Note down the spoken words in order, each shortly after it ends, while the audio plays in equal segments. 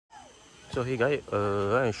So hey guys,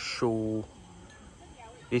 I show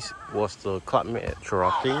this was the club mate at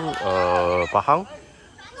Cherating, Pahang.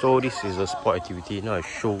 So this is a sport activity. Now I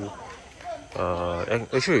show.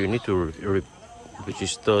 Actually, you need to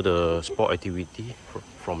register the sport activity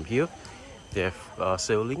from here. They have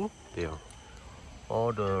sailing. They have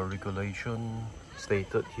all the regulation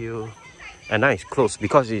stated here, and now it's closed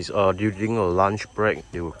because it's during a lunch break.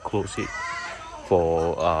 They will close it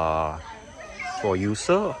for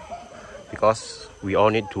user, because we all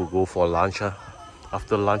need to go for lunch.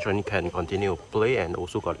 After lunch only can continue to play, and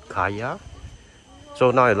also got kayak.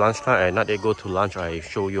 So now at lunchtime, and not they go to lunch, I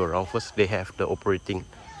show you around. First they have the operating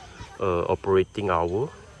hour.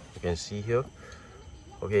 You can see here.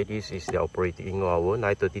 Okay, this is the operating hour,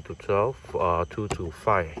 9:30 to 12, 2 to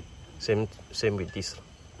 5. Same with this.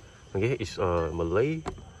 Okay, it's Malay,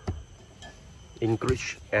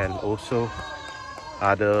 English, and also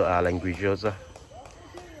other languages.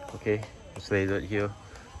 Okay, stated here.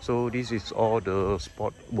 So this is all the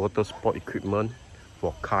water sport equipment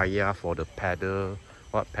for kayak, for the paddle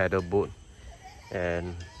boat,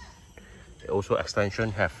 and also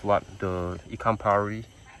extension have what the ikan pari,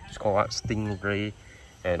 it's called what, stingray,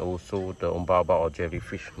 and also the umbaba or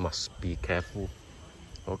jellyfish. Must be careful.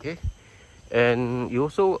 Okay, and you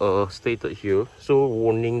also stated here, so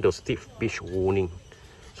warning, the stiff beach warning.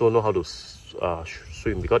 So know how to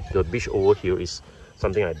swim, because the beach over here is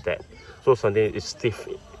something like that. So something is stiff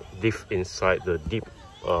inside the deep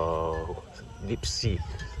sea.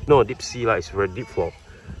 No, deep sea is very deep for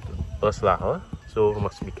us lah. So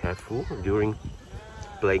must be careful during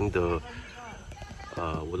playing the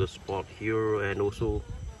water sport here, and also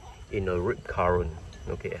in a rip current.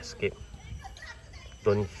 Okay, escape.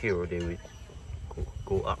 Don't hear, they will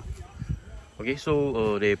go up. Okay,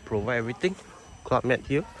 so they provide everything. Club mat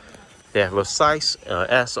here. They have a size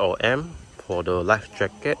S or M for the life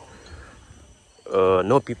jacket.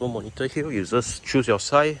 No people monitor here. You just choose your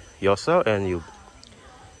size yourself, and you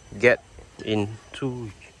get into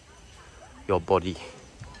your body.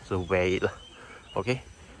 So wear it. Okay.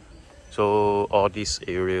 So all this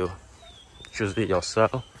area, choose it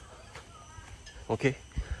yourself. Okay.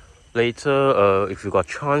 Later, if you got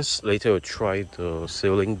chance, later you try the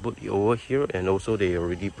sailing boat over here, and also they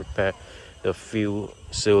already prepare the few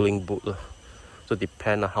sailing boat. So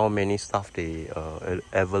depend on how many staff they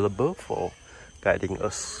available for guiding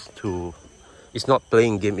us to. It's not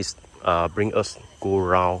playing game, it's bring us go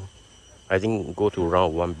round. I think go to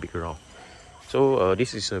round one big round. So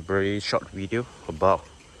this is a very short video about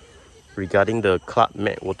regarding the club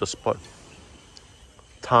mat water sport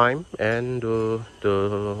time and the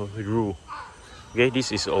rule. Okay,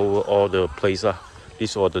 this is all the place.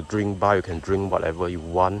 This is the drink bar. You can drink whatever you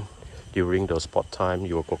want during the sport time.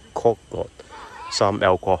 You got Coke, got some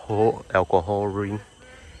alcohol ring,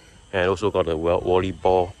 and also got a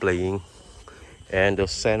volleyball playing. And the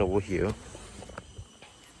sand over here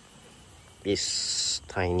is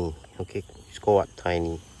tiny. Okay, it's called what?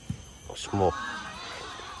 Tiny or small.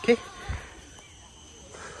 Okay,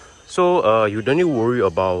 so you don't need to worry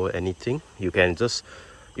about anything. You can just,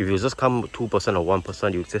 if you just come 2% or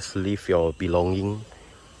 1%, you just leave your belonging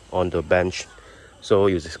on the bench. So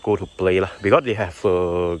you just go to play lah, because they have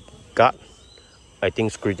a guard, I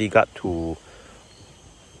think security guard, to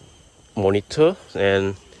monitor.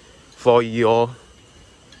 And for your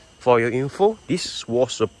info, this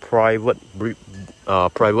was a private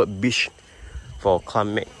beach for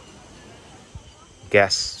climate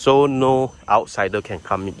guests, so no outsider can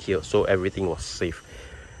come in here. So everything was safe.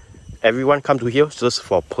 Everyone come to here just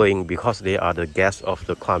for playing, because they are the guests of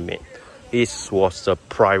the climate. This was a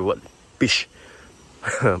private beach.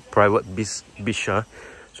 Private beach.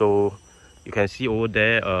 So you can see over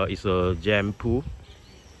there is a jam pool,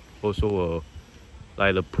 also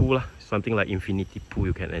like the pool, something like infinity pool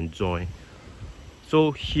you can enjoy.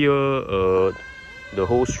 So here the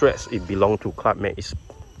whole stretch, it belong to club mat, is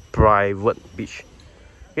private beach.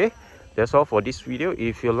 Okay, that's all for this video.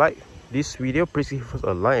 If you like this video, please give us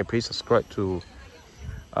a like and please subscribe to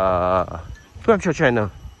our channel.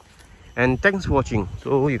 And thanks for watching.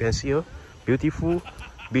 So you can see a beautiful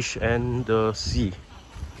beach and the sea.